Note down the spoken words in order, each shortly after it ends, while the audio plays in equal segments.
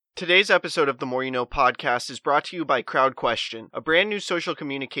Today's episode of the More You Know podcast is brought to you by CrowdQuestion, a brand new social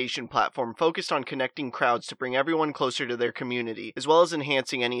communication platform focused on connecting crowds to bring everyone closer to their community, as well as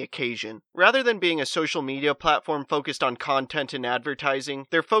enhancing any occasion. Rather than being a social media platform focused on content and advertising,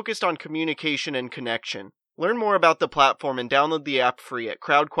 they're focused on communication and connection. Learn more about the platform and download the app free at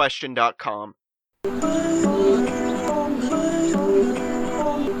crowdquestion.com.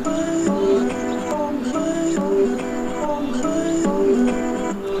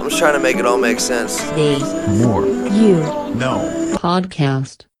 I'm just trying to make it all make sense. The More You No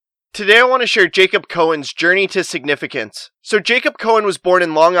Podcast. Today I want to share Jacob Cohen's journey to significance. So Jacob Cohen was born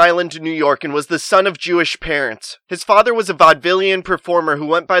in Long Island, New York, and was the son of Jewish parents. His father was a vaudevillian performer who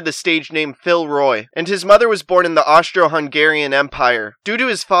went by the stage name Phil Roy, and his mother was born in the Austro-Hungarian Empire. Due to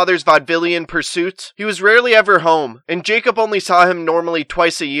his father's vaudevillian pursuits, he was rarely ever home, and Jacob only saw him normally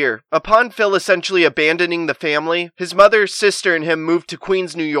twice a year. Upon Phil essentially abandoning the family, his mother, sister, and him moved to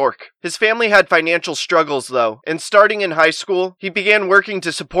Queens, New York. His family had financial struggles though, and starting in high school, he began working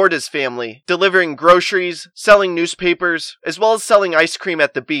to support his family, delivering groceries, selling newspapers, as well as selling ice cream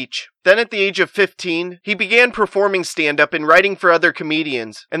at the beach. Then at the age of 15, he began performing stand-up and writing for other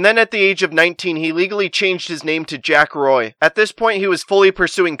comedians. And then at the age of 19, he legally changed his name to Jack Roy. At this point, he was fully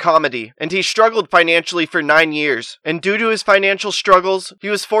pursuing comedy, and he struggled financially for 9 years. And due to his financial struggles, he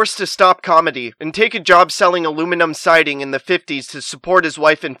was forced to stop comedy and take a job selling aluminum siding in the 50s to support his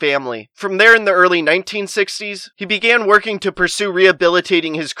wife and family. From there in the early 1960s, he began working to pursue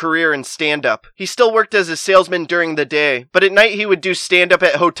rehabilitating his career in stand-up. He still worked as a salesman during the day, but at night he would do stand-up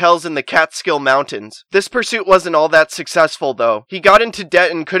at hotels in the Catskill Mountains. This pursuit wasn't all that successful though. He got into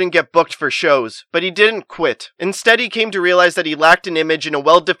debt and couldn't get booked for shows, but he didn't quit. Instead, he came to realize that he lacked an image and a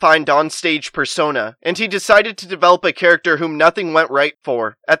well-defined on-stage persona, and he decided to develop a character whom nothing went right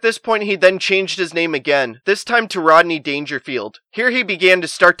for. At this point, he then changed his name again, this time to Rodney Dangerfield. Here he began to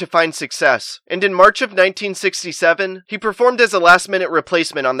start to find success, and in March of 1967, he performed as a last-minute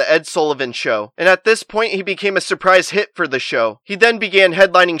replacement on The Ed Sullivan Show, and at this point he became a surprise hit for the show. He then began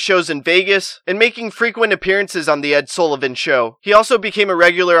headlining shows in Vegas and making frequent appearances on The Ed Sullivan Show. He also became a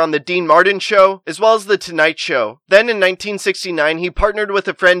regular on The Dean Martin Show, as well as The Tonight Show. Then in 1969, he partnered with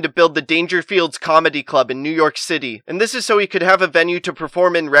a friend to build the Dangerfield's Comedy Club in New York City, and this is so he could have a venue to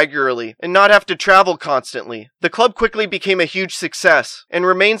perform in regularly and not have to travel constantly. The club quickly became a huge success, and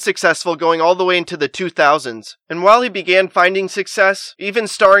remained successful going all the way into the 2000s. And while he began finding success, even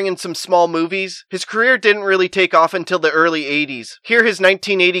starring in some small movies, his career didn't really take off until the early 80s. Here his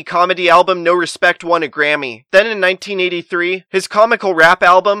 1980 comedy album No Respect won a Grammy. Then in 1983, his comical rap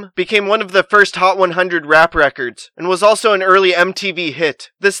album became one of the first Hot 100 rap records, and was also an early MTV hit.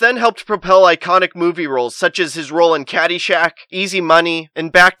 This then helped propel iconic movie roles such as his role in Caddyshack, Easy Money,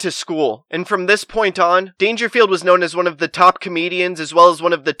 and Back to School. And from this point on, Dangerfield was known as one of the top comedians as well as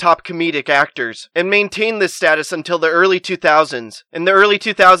one of the top comedic actors, and maintained this status until the early 2000s. In the early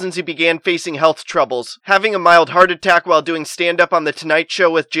 2000s, he began facing health troubles, having a mild heart attack while doing stand-up on The Tonight Show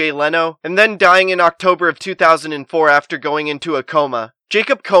with Jay Leno, and then dying in October of 2004 after going into a coma.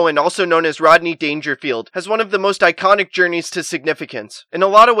 Jacob Cohen, also known as Rodney Dangerfield, has one of the most iconic journeys to significance. In a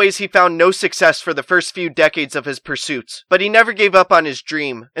lot of ways, he found no success for the first few decades of his pursuits, but he never gave up on his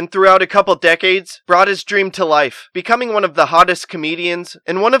dream, and throughout a couple decades, brought his dream to life, becoming one of the hottest comedians,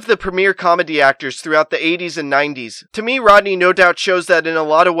 and one of the premier comedy actors throughout the 80s and 90s. To me, Rodney no doubt shows that in a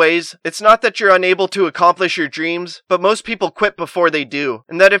lot of ways, it's not that you're unable to accomplish your dreams, but most people quit before they do,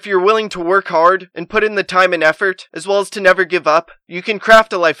 and that if you're willing to work hard, and put in the time and effort, as well as to never give up, you can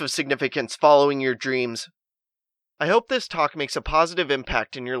craft a life of significance following your dreams. I hope this talk makes a positive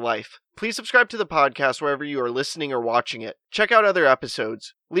impact in your life. Please subscribe to the podcast wherever you are listening or watching it. Check out other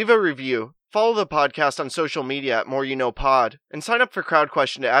episodes. Leave a review. Follow the podcast on social media at More You Know Pod, and sign up for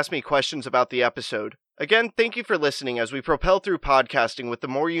CrowdQuestion to ask me questions about the episode. Again, thank you for listening as we propel through podcasting with the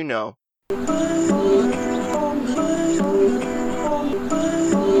More You Know.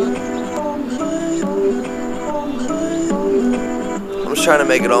 I'm just trying to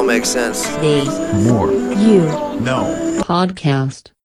make it all make sense. The More You No Podcast.